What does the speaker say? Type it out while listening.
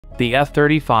The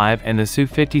F-35 and the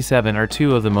Su-57 are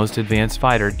two of the most advanced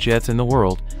fighter jets in the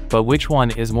world, but which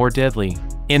one is more deadly?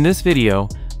 In this video,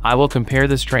 I will compare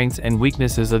the strengths and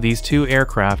weaknesses of these two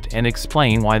aircraft and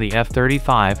explain why the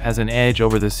F-35 has an edge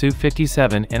over the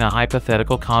Su-57 in a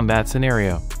hypothetical combat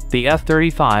scenario. The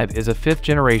F-35 is a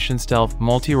fifth-generation stealth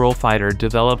multi-role fighter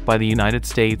developed by the United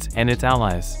States and its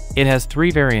allies. It has three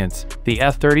variants: the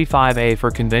F-35A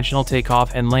for conventional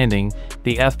takeoff and landing,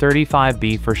 the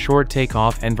F-35B for short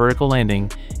takeoff and vertical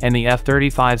landing, and the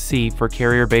F-35C for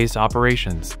carrier-based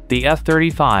operations. The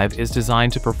F-35 is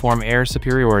designed to perform air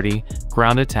superiority,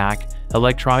 ground attack,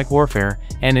 electronic warfare,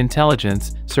 and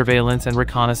intelligence, surveillance and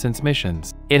reconnaissance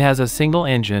missions. It has a single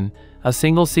engine, a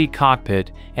single-seat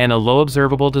cockpit, and a low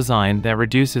observable design that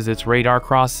reduces its radar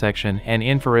cross-section and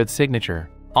infrared signature.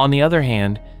 On the other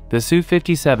hand, the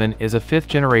Su-57 is a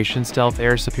fifth-generation stealth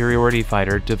air superiority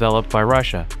fighter developed by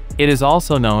Russia. It is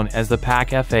also known as the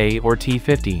PAK-FA or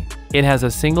T-50. It has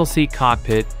a single-seat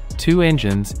cockpit, two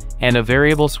engines, and a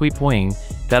variable sweep wing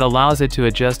that allows it to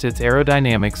adjust its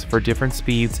aerodynamics for different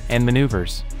speeds and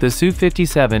maneuvers. The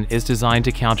Su-57 is designed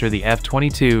to counter the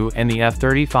F-22 and the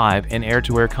F-35 in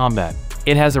air-to-air combat.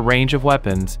 It has a range of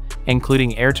weapons,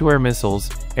 including air-to-air missiles,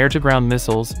 air-to-ground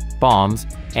missiles, bombs,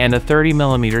 and a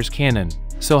 30mm cannon.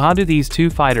 So how do these two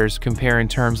fighters compare in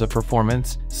terms of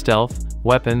performance, stealth,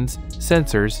 weapons,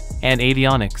 sensors, and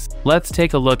avionics? Let's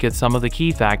take a look at some of the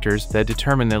key factors that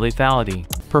determine their lethality.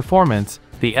 Performance.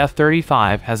 The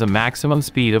F-35 has a maximum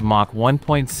speed of Mach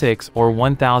 1.6 or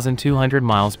 1,200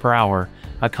 miles per hour,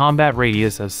 a combat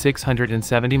radius of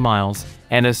 670 miles,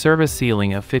 and a service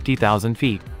ceiling of 50,000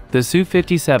 feet. The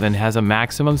Su-57 has a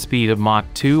maximum speed of Mach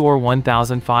 2 or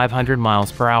 1,500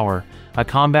 miles per hour, a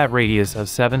combat radius of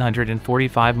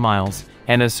 745 miles,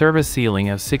 and a service ceiling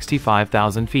of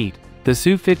 65,000 feet. The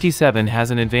Su-57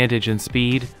 has an advantage in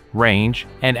speed, range,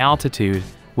 and altitude,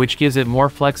 which gives it more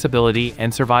flexibility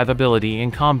and survivability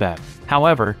in combat.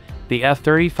 However, the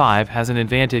F-35 has an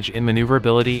advantage in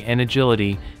maneuverability and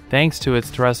agility thanks to its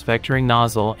thrust vectoring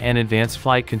nozzle and advanced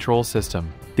flight control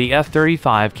system. The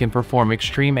F-35 can perform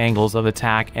extreme angles of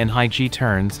attack and high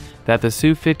G-turns that the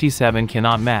Su-57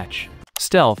 cannot match.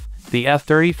 Stealth. The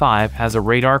F-35 has a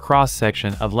radar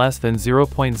cross-section of less than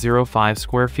 0.05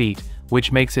 square feet,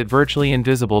 which makes it virtually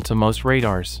invisible to most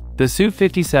radars. The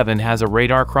Su-57 has a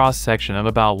radar cross-section of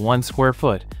about 1 square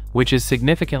foot, which is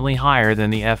significantly higher than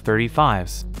the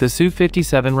F-35's. The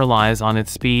Su-57 relies on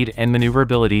its speed and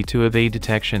maneuverability to evade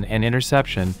detection and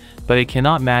interception, but it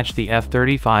cannot match the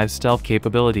F-35's stealth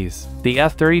capabilities. The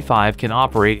F-35 can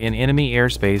operate in enemy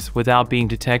airspace without being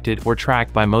detected or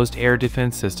tracked by most air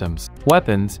defense systems.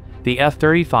 Weapons. The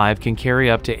F-35 can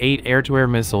carry up to 8 air-to-air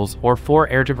missiles or 4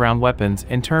 air-to-ground weapons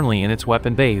internally in its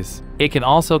weapon bays. It can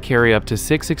also carry up to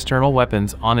 6 external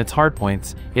weapons on its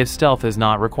hardpoints if stealth is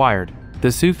not required.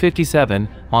 The Su-57,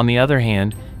 on the other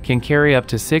hand, can carry up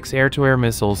to 6 air-to-air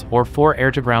missiles or 4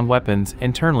 air-to-ground weapons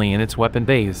internally in its weapon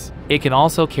bays. It can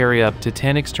also carry up to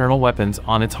 10 external weapons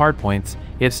on its hardpoints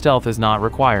if stealth is not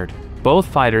required. Both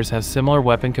fighters have similar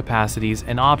weapon capacities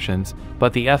and options,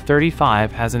 but the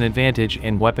F-35 has an advantage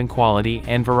in weapon quality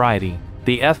and variety.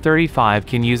 The F-35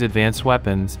 can use advanced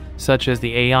weapons, such as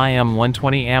the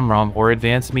AIM-120 AMRAAM or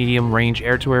Advanced Medium Range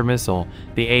Air-to-Air Missile,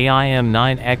 the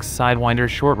AIM-9X Sidewinder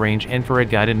Short-Range Infrared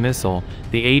Guided Missile,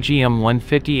 the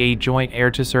AGM-158 Joint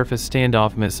Air-to-Surface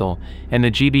Standoff Missile, and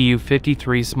the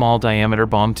GBU-53 Small Diameter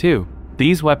Bomb II.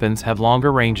 These weapons have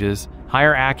longer ranges,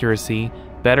 higher accuracy,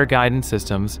 better guidance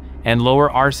systems, and lower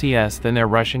RCS than their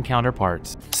Russian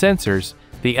counterparts. Sensors.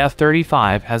 The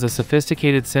F-35 has a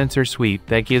sophisticated sensor suite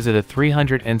that gives it a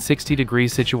 360-degree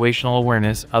situational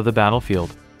awareness of the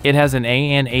battlefield. It has an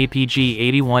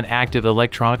AN/APG-81 active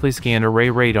electronically scanned array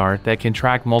radar that can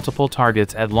track multiple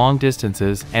targets at long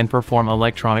distances and perform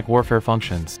electronic warfare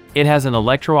functions. It has an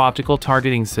electro-optical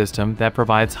targeting system that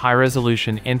provides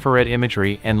high-resolution infrared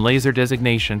imagery and laser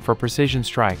designation for precision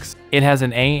strikes. It has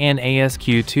an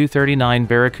AN/ASQ-239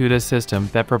 Barracuda system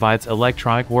that provides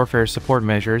electronic warfare support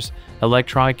measures,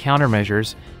 electronic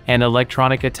countermeasures, and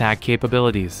electronic attack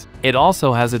capabilities. It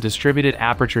also has a distributed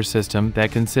aperture system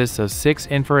that consists of 6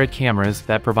 infrared cameras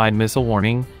that provide missile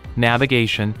warning,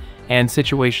 navigation, and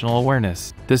situational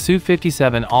awareness. The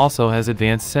Su-57 also has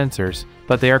advanced sensors,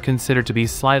 but they are considered to be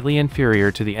slightly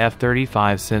inferior to the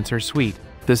F-35 sensor suite.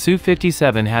 The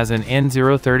Su-57 has an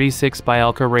N036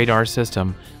 𝐅𝐨𝐥𝐿𝐵 radar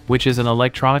system, which is an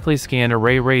electronically scanned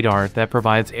array radar that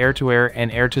provides air-to-air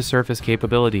and air-to-surface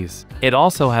capabilities. It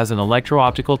also has an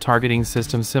electro-optical targeting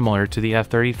system similar to the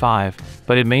F-35,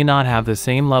 but it may not have the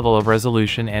same level of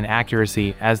resolution and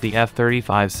accuracy as the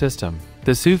F-35 system.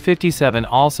 The Su-57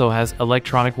 also has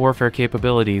electronic warfare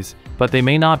capabilities, but they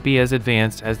may not be as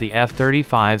advanced as the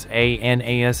F-35's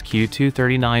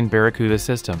ANASQ-239 Barracuda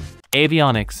system.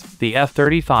 Avionics. The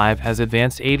F-35 has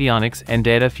advanced avionics and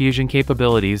data fusion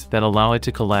capabilities that allow it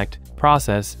to collect,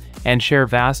 process, and share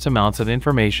vast amounts of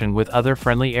information with other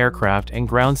friendly aircraft and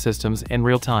ground systems in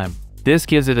real time. This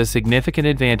gives it a significant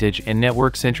advantage in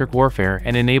network-centric warfare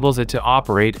and enables it to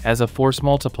operate as a force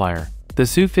multiplier. The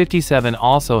Su-57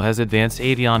 also has advanced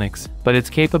avionics, but its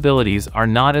capabilities are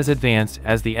not as advanced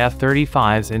as the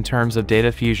F-35's in terms of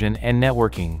data fusion and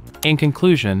networking. In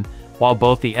conclusion, while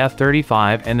both the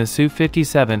F-35 and the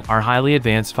Su-57 are highly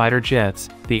advanced fighter jets,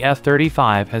 the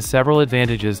F-35 has several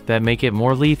advantages that make it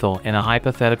more lethal in a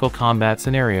hypothetical combat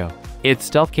scenario. Its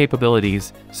stealth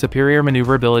capabilities, superior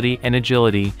maneuverability and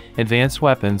agility, advanced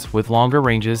weapons with longer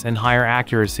ranges and higher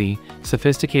accuracy,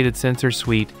 sophisticated sensor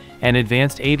suite, and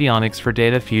advanced avionics for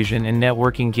data fusion and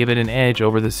networking give it an edge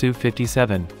over the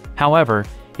Su-57. However,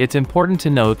 it's important to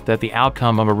note that the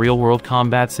outcome of a real-world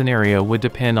combat scenario would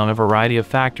depend on a variety of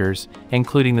factors,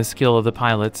 including the skill of the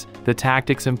pilots, the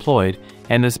tactics employed,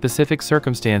 and the specific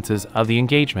circumstances of the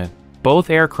engagement.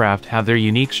 Both aircraft have their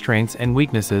unique strengths and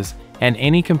weaknesses, and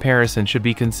any comparison should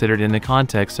be considered in the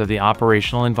context of the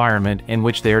operational environment in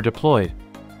which they are deployed.